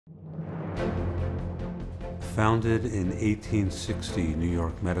Founded in 1860, New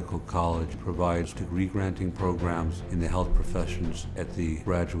York Medical College provides degree-granting programs in the health professions at the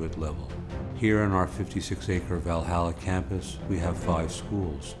graduate level. Here on our 56-acre Valhalla campus, we have 5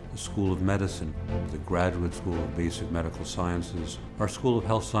 schools: the School of Medicine, the Graduate School of Basic Medical Sciences, our School of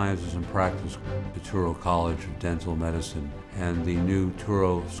Health Sciences and Practice, the Touro College of Dental Medicine, and the new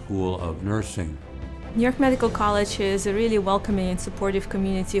Touro School of Nursing. New York Medical College is a really welcoming and supportive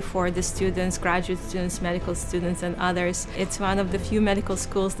community for the students, graduate students, medical students, and others. It's one of the few medical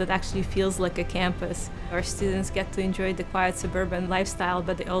schools that actually feels like a campus. Our students get to enjoy the quiet suburban lifestyle,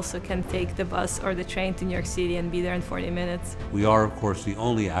 but they also can take the bus or the train to New York City and be there in 40 minutes. We are, of course, the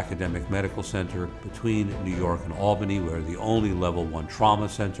only academic medical center between New York and Albany. We're the only level 1 trauma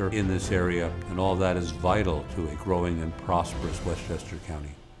center in this area, and all that is vital to a growing and prosperous Westchester County.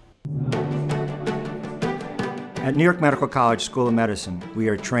 At New York Medical College School of Medicine, we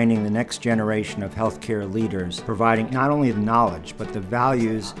are training the next generation of healthcare leaders, providing not only the knowledge, but the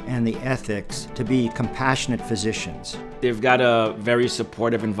values and the ethics to be compassionate physicians. They've got a very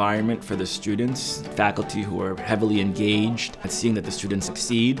supportive environment for the students, faculty who are heavily engaged at seeing that the students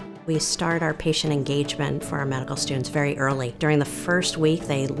succeed. We start our patient engagement for our medical students very early. During the first week,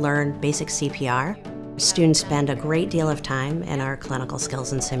 they learn basic CPR. Students spend a great deal of time in our Clinical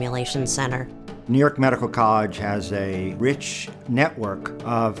Skills and Simulation Center. New York Medical College has a rich network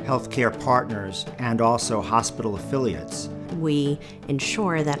of healthcare partners and also hospital affiliates. We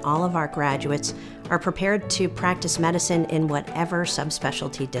ensure that all of our graduates are prepared to practice medicine in whatever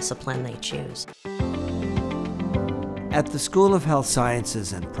subspecialty discipline they choose. At the School of Health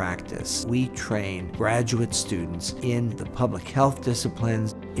Sciences and Practice, we train graduate students in the public health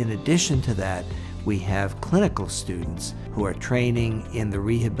disciplines. In addition to that, we have clinical students who are training in the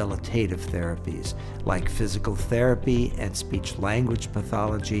rehabilitative therapies like physical therapy and speech-language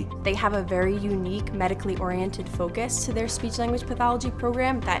pathology. They have a very unique medically oriented focus to their speech-language pathology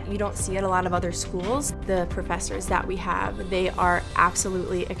program that you don't see at a lot of other schools. The professors that we have, they are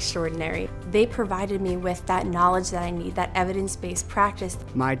absolutely extraordinary. They provided me with that knowledge that I need, that evidence-based practice.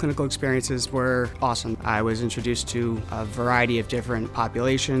 My clinical experiences were awesome. I was introduced to a variety of different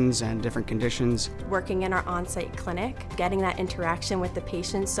populations and different conditions. Working in our on-site clinic, getting that interaction with the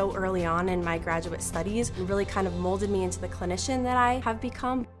patients so early on in my graduate studies really kind of molded me into the clinician that I have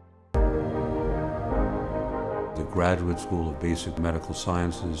become. The Graduate School of Basic Medical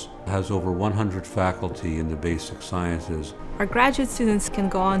Sciences has over 100 faculty in the basic sciences. Our graduate students can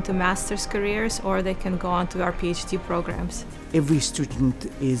go on to master's careers or they can go on to our PhD programs. Every student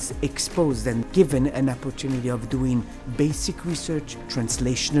is exposed and given an opportunity of doing basic research,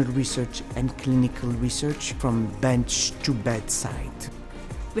 translational research, and clinical research from bench to bedside.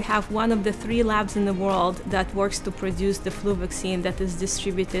 We have one of the 3 labs in the world that works to produce the flu vaccine that is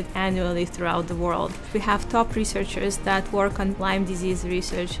distributed annually throughout the world. We have top researchers that work on Lyme disease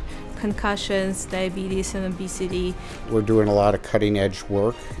research, concussions, diabetes, and obesity. We're doing a lot of cutting-edge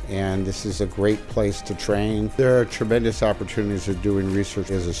work, and this is a great place to train. There are tremendous opportunities of doing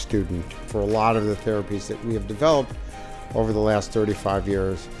research as a student. For a lot of the therapies that we have developed over the last 35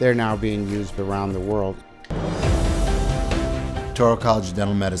 years, they're now being used around the world. Touro College of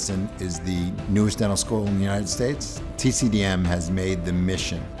Dental Medicine is the newest dental school in the United States. TCDM has made the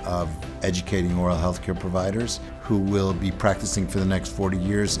mission of educating oral health care providers who will be practicing for the next 40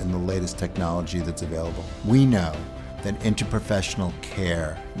 years in the latest technology that's available. We know that interprofessional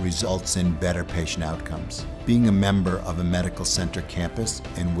care results in better patient outcomes. Being a member of a medical center campus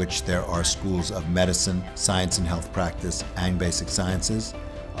in which there are schools of medicine, science and health practice, and basic sciences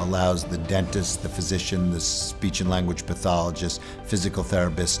allows the dentist, the physician, the speech and language pathologist, physical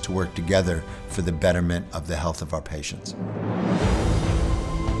therapist to work together for the betterment of the health of our patients.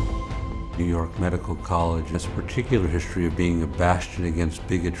 New York Medical College has a particular history of being a bastion against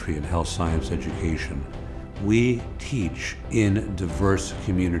bigotry in health science education. We teach in diverse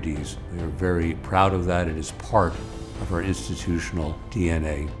communities. We are very proud of that. It is part of our institutional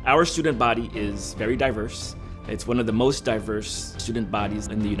DNA. Our student body is very diverse. It's one of the most diverse student bodies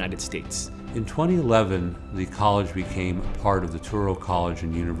in the United States. In 2011, the college became part of the Touro College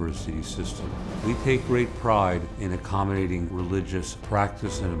and University system. We take great pride in accommodating religious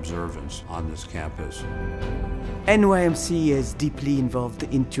practice and observance on this campus. NYMC is deeply involved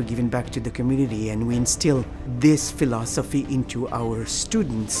into giving back to the community, and we instill this philosophy into our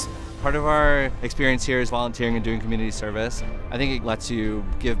students. Part of our experience here is volunteering and doing community service. I think it lets you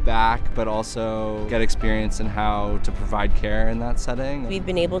give back, but also get experience in how to provide care in that setting. We've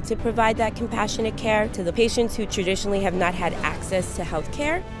been able to provide that compassionate care to the patients who traditionally have not had access to health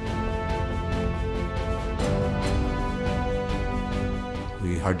care.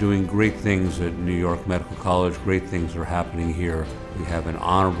 We are doing great things at New York Medical College. Great things are happening here. We have an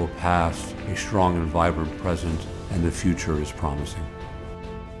honorable past, a strong and vibrant present, and the future is promising.